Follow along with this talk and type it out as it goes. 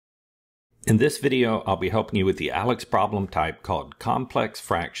In this video, I'll be helping you with the ALEKS problem type called complex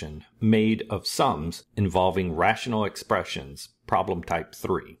fraction made of sums involving rational expressions, problem type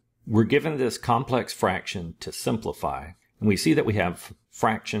 3. We're given this complex fraction to simplify, and we see that we have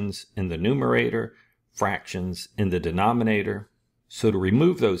fractions in the numerator, fractions in the denominator. So to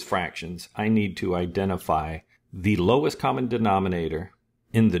remove those fractions, I need to identify the lowest common denominator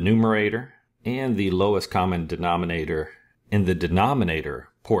in the numerator and the lowest common denominator in the denominator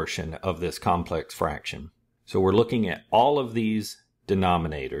portion of this complex fraction. So we're looking at all of these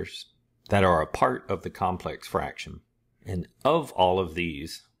denominators that are a part of the complex fraction. And of all of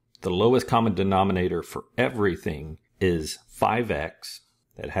these, the lowest common denominator for everything is 5x,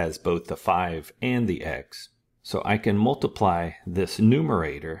 that has both the 5 and the x. So I can multiply this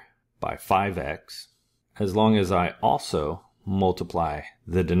numerator by 5x as long as I also multiply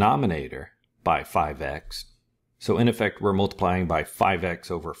the denominator by 5x. So in effect, we're multiplying by 5x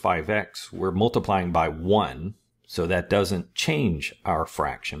over 5x. We're multiplying by 1, so that doesn't change our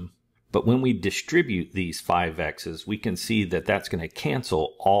fraction. But when we distribute these 5x's, we can see that that's going to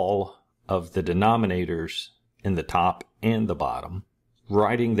cancel all of the denominators in the top and the bottom.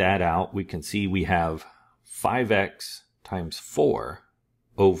 Writing that out, we can see we have 5x times 4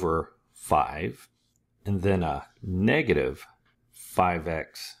 over 5, and then a negative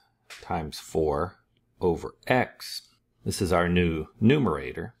 5x times 4 over x. This is our new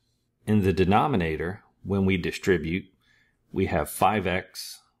numerator. In the denominator, when we distribute, we have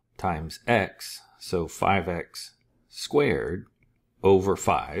 5x times x, so 5x squared over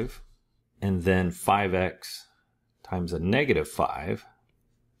 5, and then 5x times a negative 5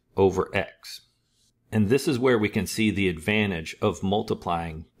 over x. And this is where we can see the advantage of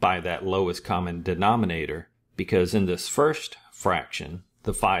multiplying by that lowest common denominator, because in this first fraction,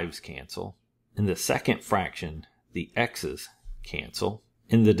 the 5's cancel. In the second fraction, the x's cancel.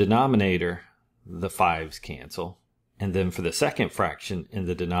 In the denominator, the 5's cancel. And then for the second fraction in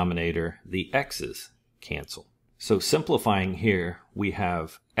the denominator, the x's cancel. So simplifying here, we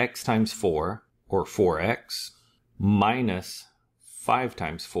have x times 4, or 4x, minus 5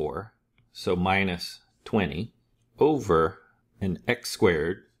 times 4, so minus 20, over an x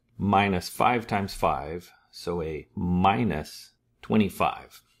squared minus 5 times 5, so a minus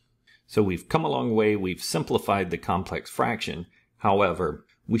 25. So we've come a long way, we've simplified the complex fraction. However,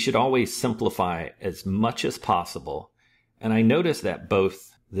 we should always simplify as much as possible. And I notice that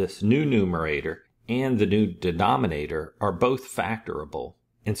both this new numerator and the new denominator are both factorable.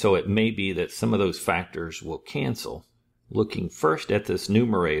 And so it may be that some of those factors will cancel. Looking first at this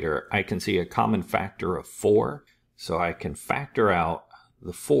numerator, I can see a common factor of 4. So I can factor out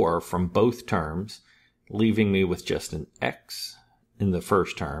the 4 from both terms, leaving me with just an x in the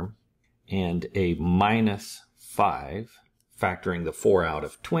first term and a minus 5, factoring the 4 out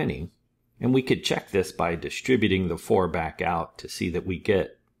of 20. And we could check this by distributing the 4 back out to see that we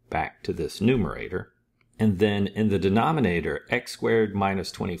get back to this numerator. And then in the denominator, x squared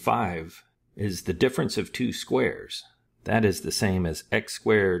minus 25 is the difference of two squares. That is the same as x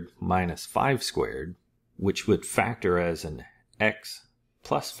squared minus 5 squared, which would factor as an x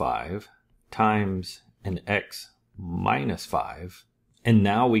plus 5 times an x minus 5. And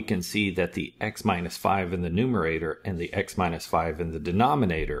now we can see that the x minus 5 in the numerator and the x minus 5 in the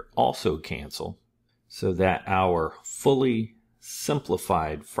denominator also cancel, so that our fully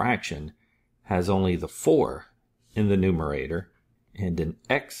simplified fraction has only the 4 in the numerator and an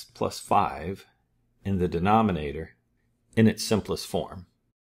x plus 5 in the denominator in its simplest form.